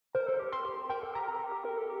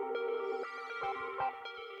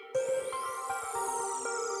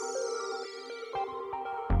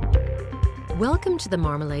Welcome to the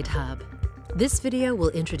Marmalade Hub. This video will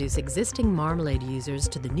introduce existing Marmalade users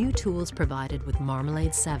to the new tools provided with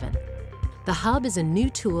Marmalade 7. The Hub is a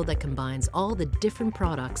new tool that combines all the different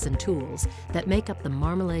products and tools that make up the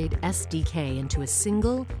Marmalade SDK into a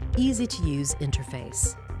single, easy-to-use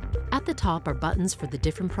interface. At the top are buttons for the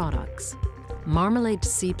different products: Marmalade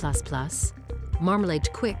C++,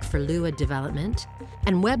 Marmalade Quick for Lua development,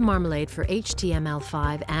 and Web Marmalade for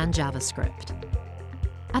HTML5 and JavaScript.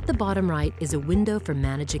 At the bottom right is a window for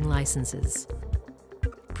managing licenses.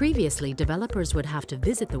 Previously, developers would have to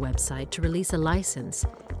visit the website to release a license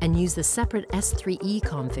and use the separate S3E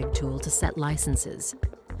config tool to set licenses.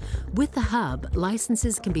 With the Hub,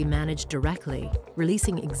 licenses can be managed directly,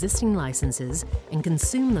 releasing existing licenses and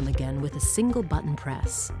consume them again with a single button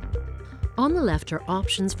press. On the left are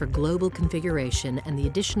options for global configuration and the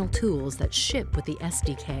additional tools that ship with the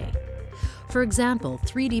SDK. For example,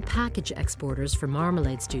 3D package exporters for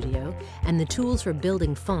Marmalade Studio and the tools for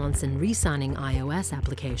building fonts and re-signing iOS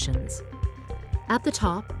applications. At the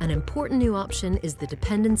top, an important new option is the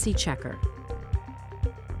Dependency Checker.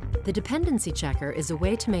 The Dependency Checker is a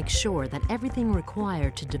way to make sure that everything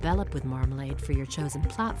required to develop with Marmalade for your chosen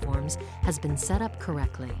platforms has been set up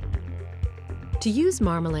correctly. To use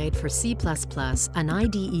Marmalade for C++, an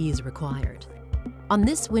IDE is required. On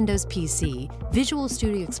this Windows PC, Visual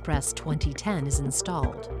Studio Express 2010 is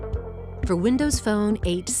installed. For Windows Phone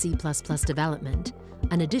 8 C++ development,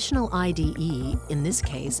 an additional IDE, in this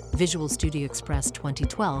case Visual Studio Express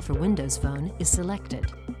 2012 for Windows Phone, is selected.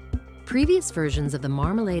 Previous versions of the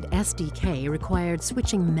Marmalade SDK required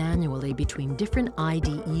switching manually between different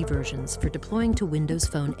IDE versions for deploying to Windows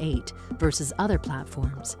Phone 8 versus other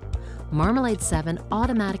platforms. Marmalade 7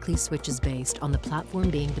 automatically switches based on the platform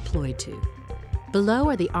being deployed to. Below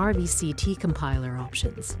are the RVCT compiler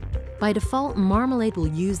options. By default, Marmalade will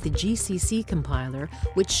use the GCC compiler,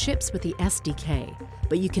 which ships with the SDK,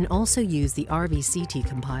 but you can also use the RVCT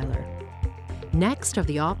compiler. Next are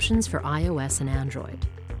the options for iOS and Android.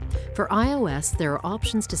 For iOS, there are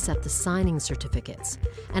options to set the signing certificates,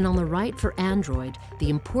 and on the right for Android, the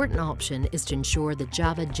important option is to ensure the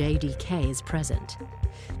Java JDK is present.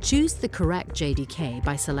 Choose the correct JDK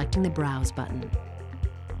by selecting the Browse button.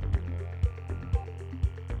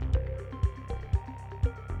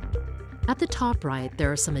 At the top right, there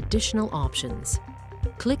are some additional options.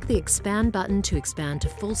 Click the Expand button to expand to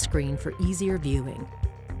full screen for easier viewing.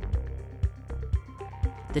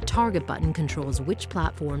 The Target button controls which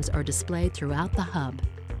platforms are displayed throughout the Hub.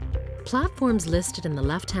 Platforms listed in the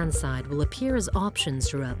left-hand side will appear as options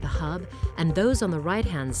throughout the Hub, and those on the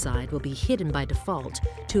right-hand side will be hidden by default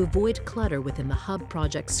to avoid clutter within the Hub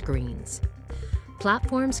project screens.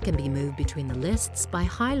 Platforms can be moved between the lists by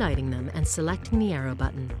highlighting them and selecting the arrow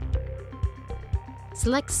button.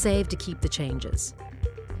 Select Save to keep the changes.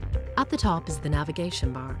 At the top is the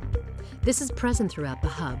navigation bar. This is present throughout the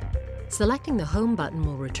Hub. Selecting the Home button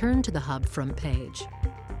will return to the Hub front page.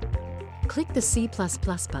 Click the C++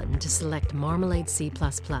 button to select Marmalade C++.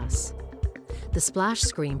 The splash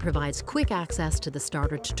screen provides quick access to the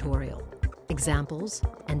starter tutorial, examples,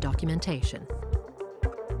 and documentation.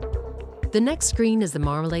 The next screen is the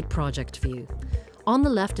Marmalade project view. On the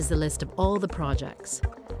left is the list of all the projects.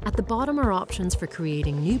 At the bottom are options for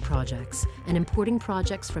creating new projects and importing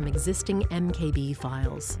projects from existing MKB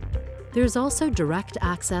files. There is also direct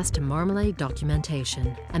access to Marmalade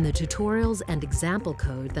documentation and the tutorials and example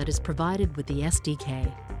code that is provided with the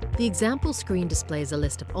SDK. The example screen displays a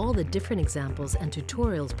list of all the different examples and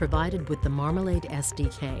tutorials provided with the Marmalade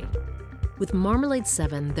SDK. With Marmalade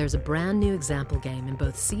 7, there's a brand new example game in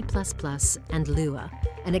both C++ and Lua,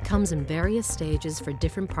 and it comes in various stages for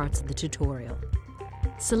different parts of the tutorial.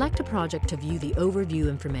 Select a project to view the overview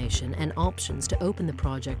information and options to open the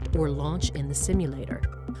project or launch in the simulator.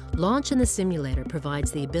 Launch in the simulator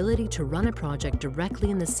provides the ability to run a project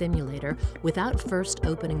directly in the simulator without first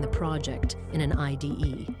opening the project in an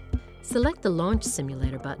IDE. Select the Launch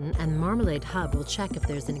Simulator button and Marmalade Hub will check if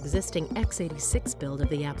there's an existing x86 build of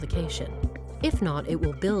the application. If not, it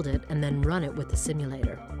will build it and then run it with the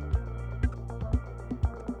simulator.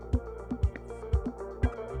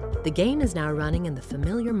 The game is now running in the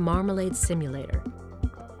familiar Marmalade simulator,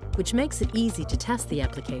 which makes it easy to test the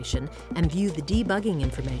application and view the debugging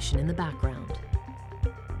information in the background.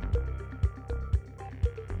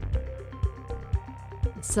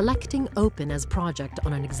 Selecting Open as Project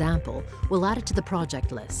on an example will add it to the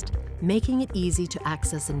project list, making it easy to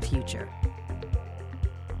access in future.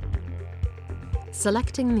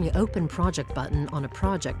 Selecting the Open Project button on a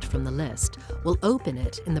project from the list will open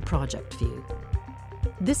it in the project view.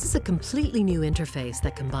 This is a completely new interface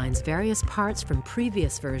that combines various parts from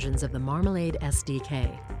previous versions of the Marmalade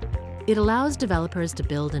SDK. It allows developers to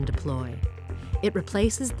build and deploy. It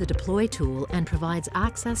replaces the deploy tool and provides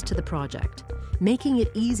access to the project, making it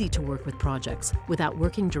easy to work with projects without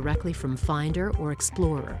working directly from Finder or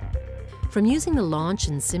Explorer. From using the Launch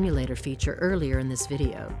and Simulator feature earlier in this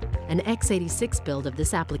video, an x86 build of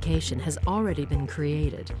this application has already been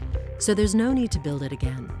created, so there's no need to build it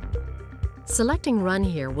again. Selecting Run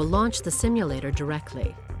here will launch the simulator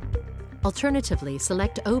directly. Alternatively,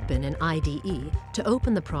 select Open in IDE to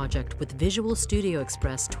open the project with Visual Studio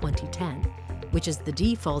Express 2010, which is the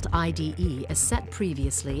default IDE as set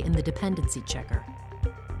previously in the Dependency Checker.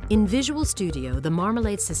 In Visual Studio, the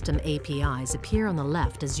Marmalade system APIs appear on the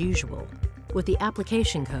left as usual, with the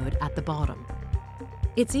application code at the bottom.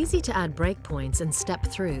 It's easy to add breakpoints and step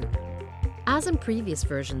through. As in previous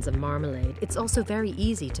versions of Marmalade, it's also very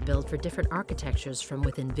easy to build for different architectures from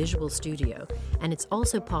within Visual Studio, and it's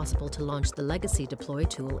also possible to launch the legacy deploy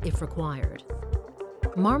tool if required.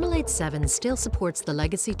 Marmalade 7 still supports the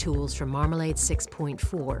legacy tools from Marmalade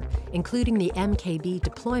 6.4, including the MKB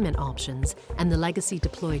deployment options and the legacy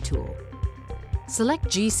deploy tool. Select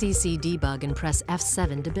GCC debug and press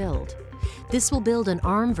F7 to build. This will build an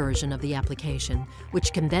ARM version of the application,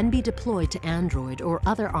 which can then be deployed to Android or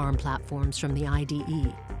other ARM platforms from the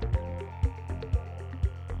IDE.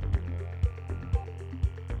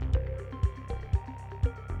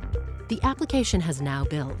 The application has now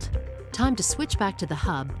built. Time to switch back to the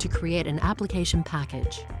hub to create an application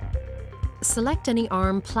package. Select any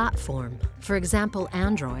ARM platform, for example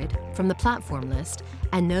Android, from the platform list,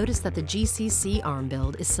 and notice that the GCC ARM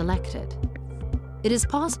build is selected. It is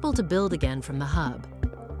possible to build again from the hub.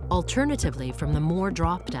 Alternatively, from the More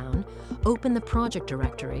drop-down, open the project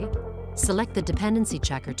directory, select the Dependency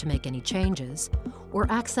Checker to make any changes,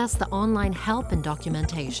 or access the online help and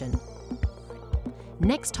documentation.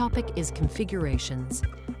 Next topic is configurations.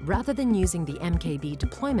 Rather than using the MKB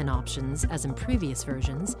deployment options as in previous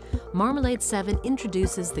versions, Marmalade 7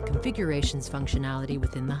 introduces the configurations functionality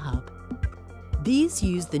within the hub. These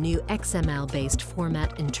use the new XML-based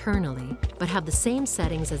format internally, but have the same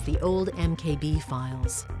settings as the old MKB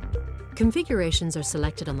files. Configurations are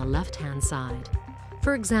selected on the left-hand side.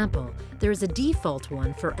 For example, there is a default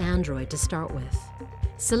one for Android to start with.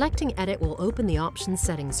 Selecting Edit will open the options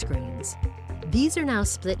settings screens. These are now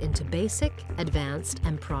split into Basic, Advanced,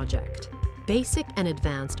 and Project. Basic and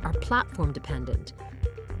Advanced are platform-dependent,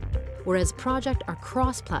 whereas Project are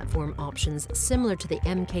cross-platform options similar to the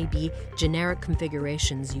MKB generic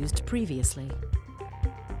configurations used previously.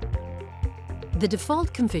 The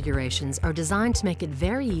default configurations are designed to make it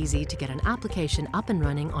very easy to get an application up and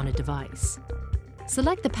running on a device.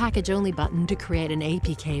 Select the Package Only button to create an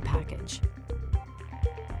APK package.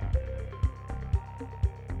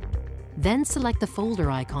 Then select the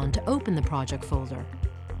folder icon to open the project folder.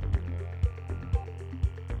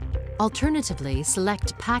 Alternatively,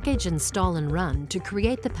 select Package, Install and Run to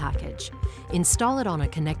create the package, install it on a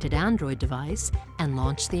connected Android device, and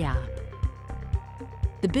launch the app.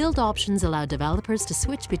 The build options allow developers to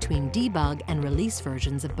switch between debug and release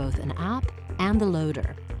versions of both an app and the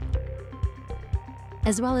loader,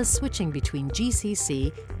 as well as switching between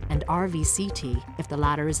GCC and RVCT if the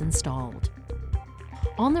latter is installed.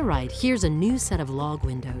 On the right, here's a new set of log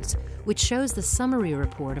windows, which shows the summary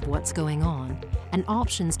report of what's going on and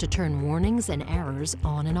options to turn warnings and errors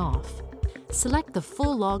on and off. Select the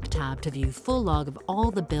Full Log tab to view full log of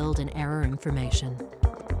all the build and error information.